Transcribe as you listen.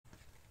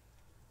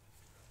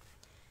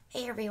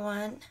Hey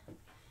everyone,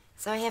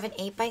 so I have an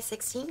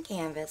 8x16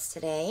 canvas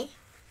today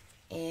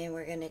and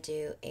we're going to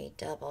do a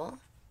double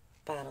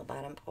bottle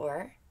bottom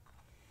pour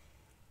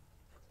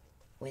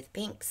with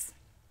pinks.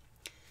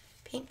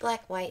 Pink,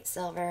 black, white,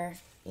 silver,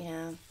 you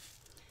know,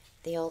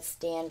 the old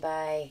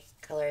standby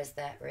colors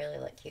that really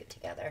look cute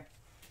together.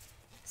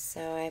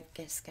 So I'm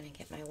just going to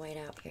get my white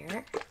out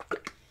here.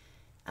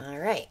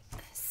 Alright,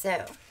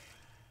 so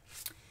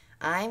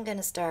I'm going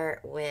to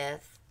start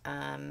with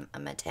a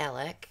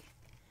metallic.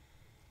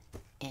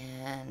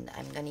 And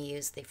I'm going to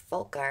use the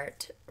Folk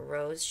Art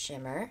Rose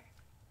Shimmer.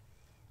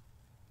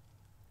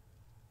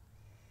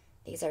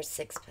 These are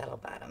 6 petal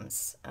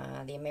bottoms.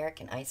 The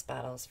American Ice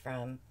bottles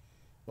from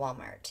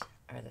Walmart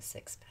are the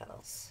 6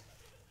 petals.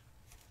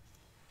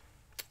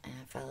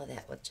 And follow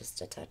that with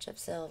just a touch of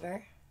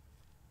silver.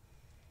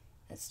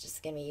 It's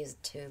just going to be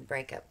used to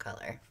break up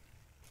color.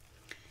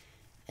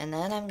 And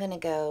then I'm going to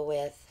go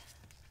with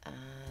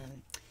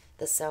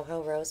the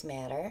Soho Rose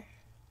Madder.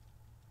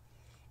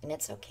 And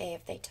it's okay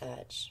if they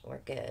touch. We're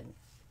good.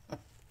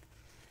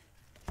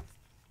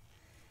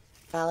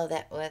 Follow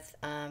that with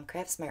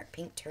Craftsmart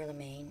Pink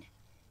Tourmaline.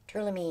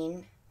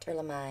 Ellen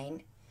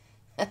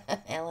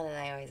and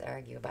I always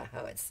argue about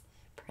how it's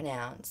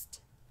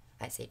pronounced.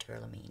 I say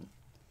tourmaline.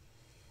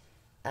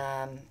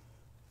 That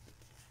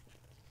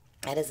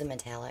is a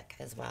metallic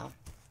as well.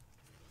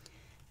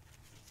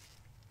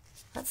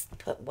 Let's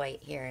put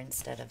white here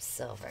instead of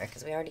silver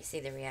because we already see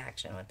the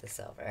reaction with the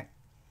silver.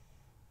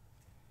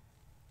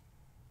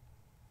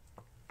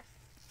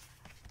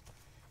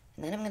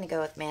 And then I'm going to go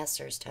with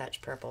Master's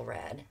Touch Purple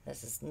Red.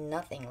 This is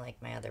nothing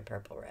like my other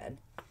purple red.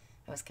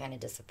 I was kind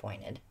of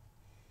disappointed.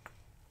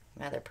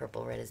 My other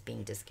purple red is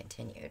being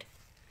discontinued.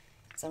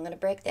 So I'm going to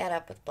break that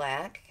up with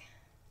black.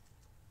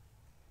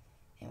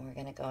 And we're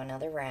going to go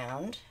another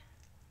round.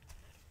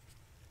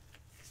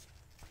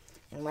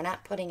 And we're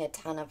not putting a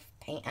ton of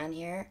paint on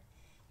here,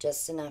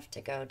 just enough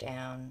to go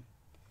down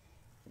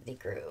the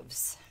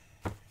grooves.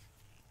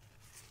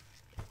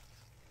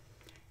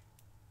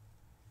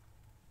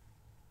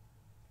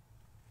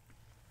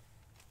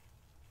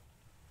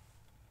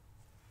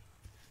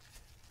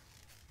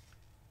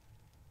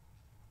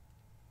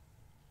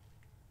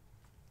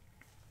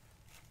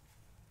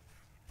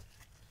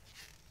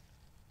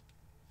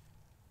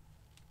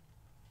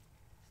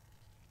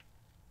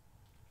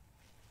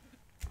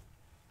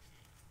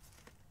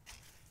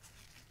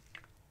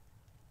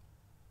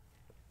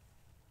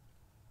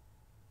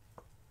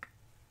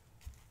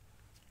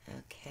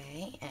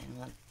 Okay, and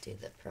we'll do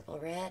the purple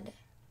red.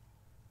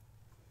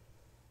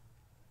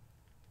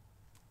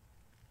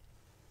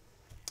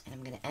 And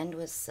I'm going to end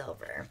with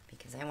silver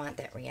because I want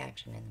that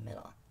reaction in the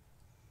middle.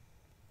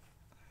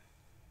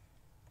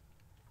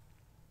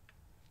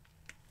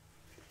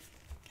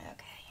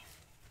 Okay.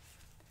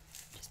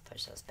 Just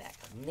push those back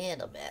a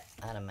little bit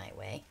out of my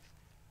way.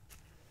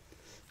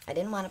 I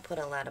didn't want to put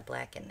a lot of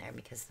black in there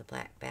because the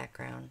black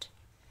background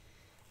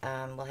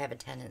will have a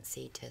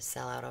tendency to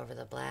sell out over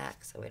the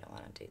black, so we don't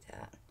want to do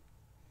that.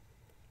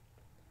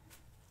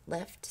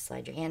 Lift,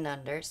 slide your hand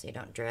under so you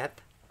don't drip.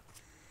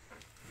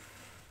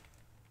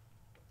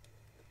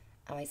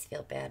 I always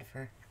feel bad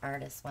for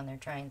artists when they're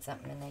trying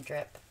something and they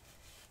drip.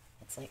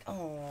 It's like,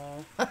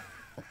 oh,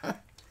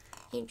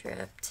 you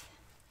dripped.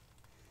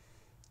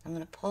 I'm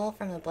going to pull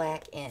from the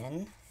black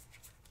in.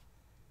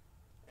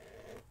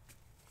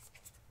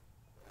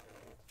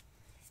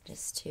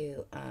 Just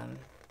to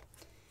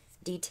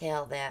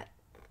detail that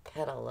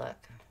petal look.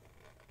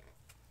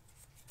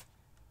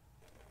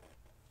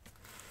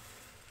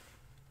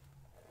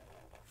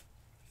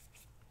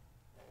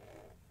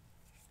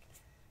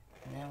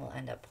 And then we'll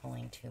end up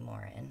pulling 2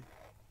 more in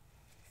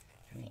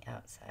from the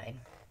outside.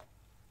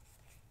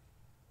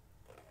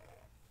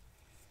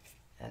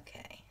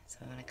 Okay, so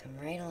I want to come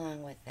right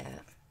along with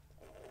that.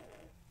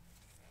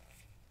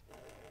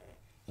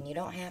 And you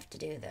don't have to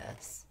do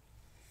this.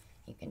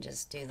 You can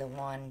just do the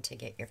one to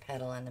get your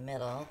petal in the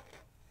middle.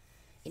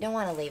 You don't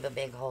want to leave a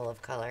big hole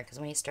of color because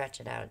when you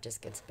stretch it out, it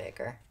just gets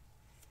bigger.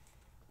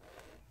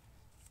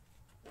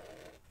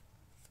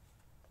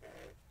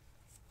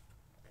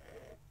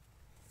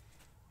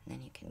 And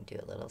then you can do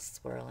a little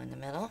swirl in the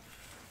middle.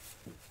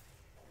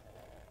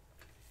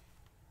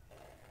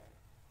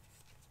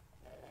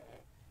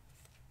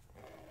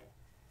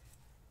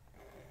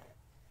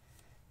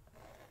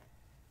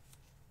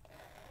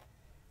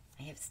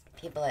 I have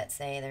people that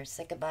say they're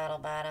sick of bottle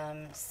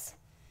bottoms.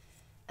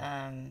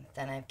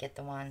 Then I get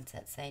the ones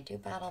that say do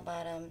bottle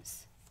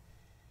bottoms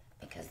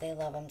because they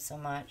love them so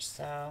much.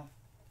 So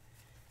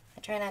I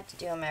try not to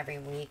do them every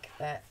week,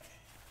 but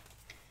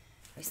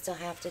we still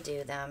have to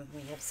do them.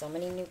 We have so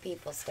many new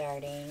people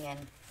starting,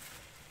 and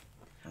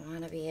I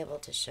want to be able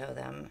to show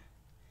them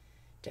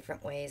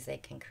different ways they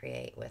can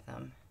create with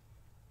them.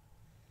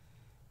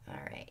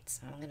 Alright,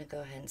 so I'm going to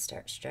go ahead and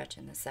start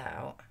stretching this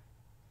out.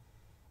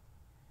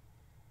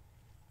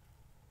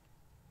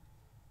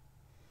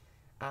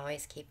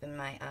 Always keeping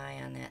my eye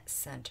on that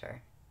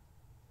center.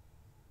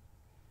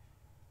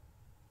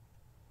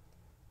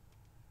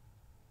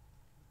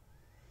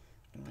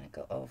 I'm going to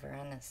go over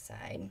on this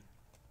side.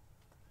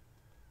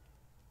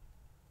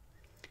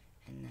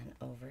 And then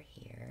over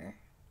here,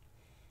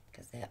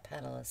 because that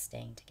petal is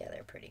staying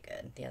together pretty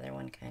good. The other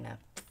one kind of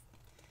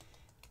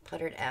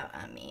puttered out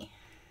on me.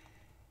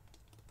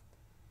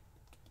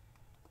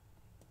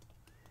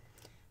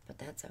 But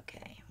that's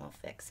okay. We'll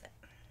fix it.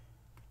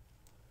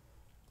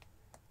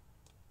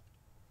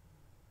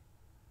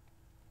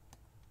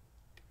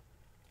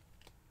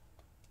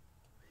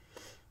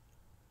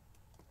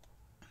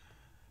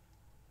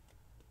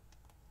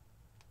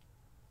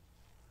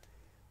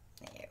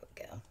 There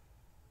we go.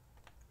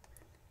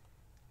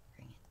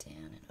 Bring it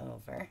down and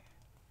over.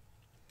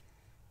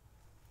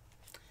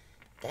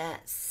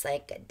 That's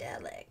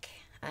psychedelic.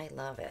 I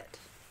love it.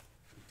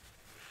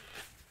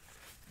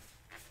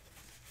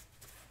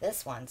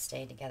 This one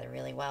stayed together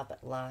really well,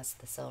 but lost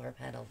the silver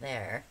petal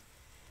there.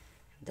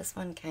 This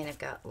one kind of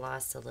got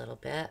lost a little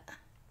bit.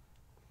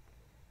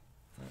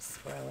 We'll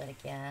swirl it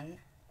again.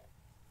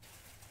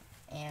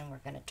 And we're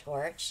going to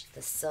torch.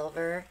 The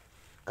silver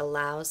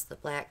allows the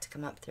black to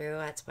come up through.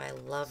 That's why I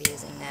love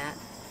using that.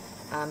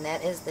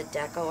 That is the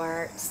Deco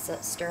Art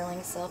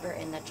sterling silver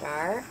in the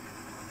jar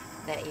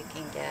that you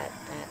can get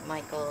at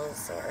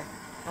Michael's or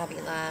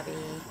Hobby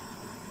Lobby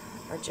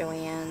or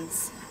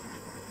Joann's.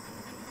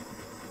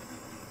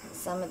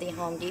 Some of the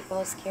Home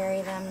Depots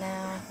carry them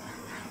now.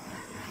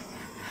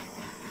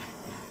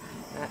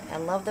 I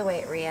love the way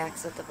it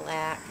reacts with the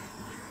black.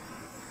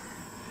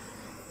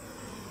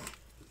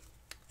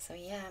 So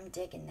yeah, I'm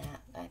digging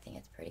that. I think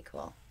it's pretty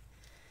cool.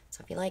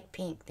 So if you like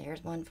pink,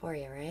 there's one for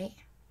you, right?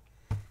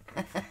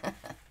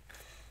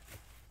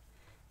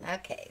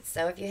 Okay,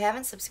 so if you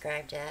haven't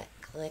subscribed yet,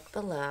 click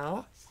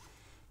below.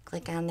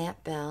 Click on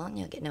that bell and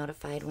you'll get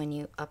notified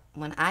when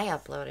I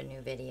upload a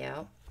new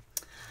video.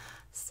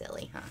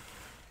 Silly, huh?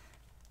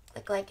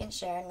 Click like and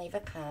share and leave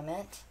a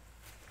comment.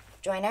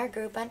 Join our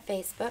group on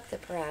Facebook, the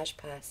Parage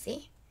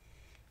Posse.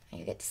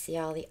 You get to see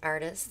all the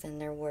artists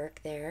and their work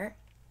there.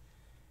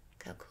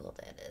 Look how cool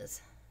that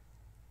is.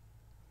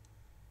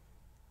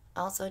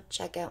 Also,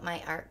 check out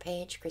my art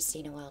page,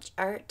 Christina Welch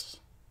Art,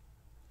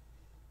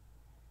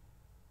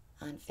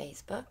 on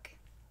Facebook.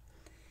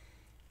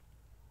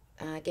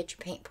 Get your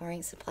paint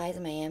pouring supplies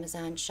in my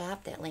Amazon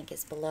shop. That link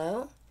is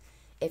below.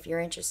 If you're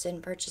interested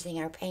in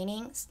purchasing our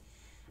paintings,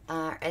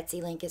 our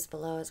Etsy link is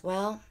below as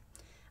well.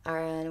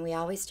 And we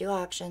always do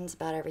auctions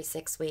about every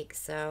 6 weeks,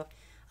 so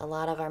a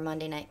lot of our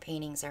Monday night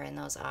paintings are in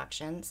those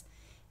auctions.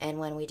 And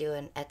when we do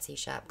an Etsy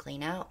shop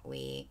clean out,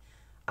 we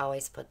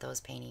always put those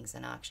paintings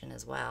in auction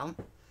as well.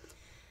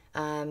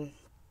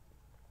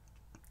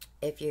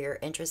 If you're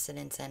interested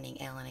in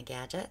sending Alan a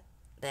gadget,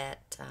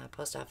 that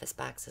post office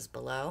box is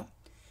below.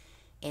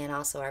 And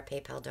also our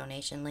PayPal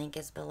donation link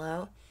is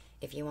below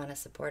if you want to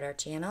support our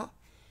channel.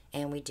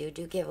 And we do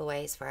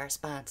giveaways for our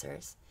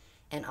sponsors.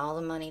 And all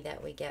the money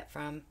that we get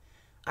from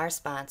our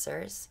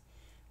sponsors,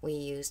 we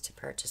use to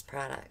purchase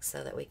products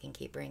so that we can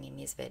keep bringing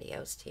these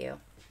videos to you.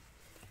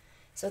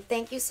 So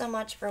thank you so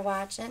much for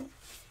watching.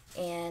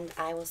 And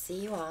I will see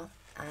you all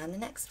on the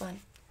next one.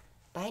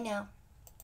 Bye now.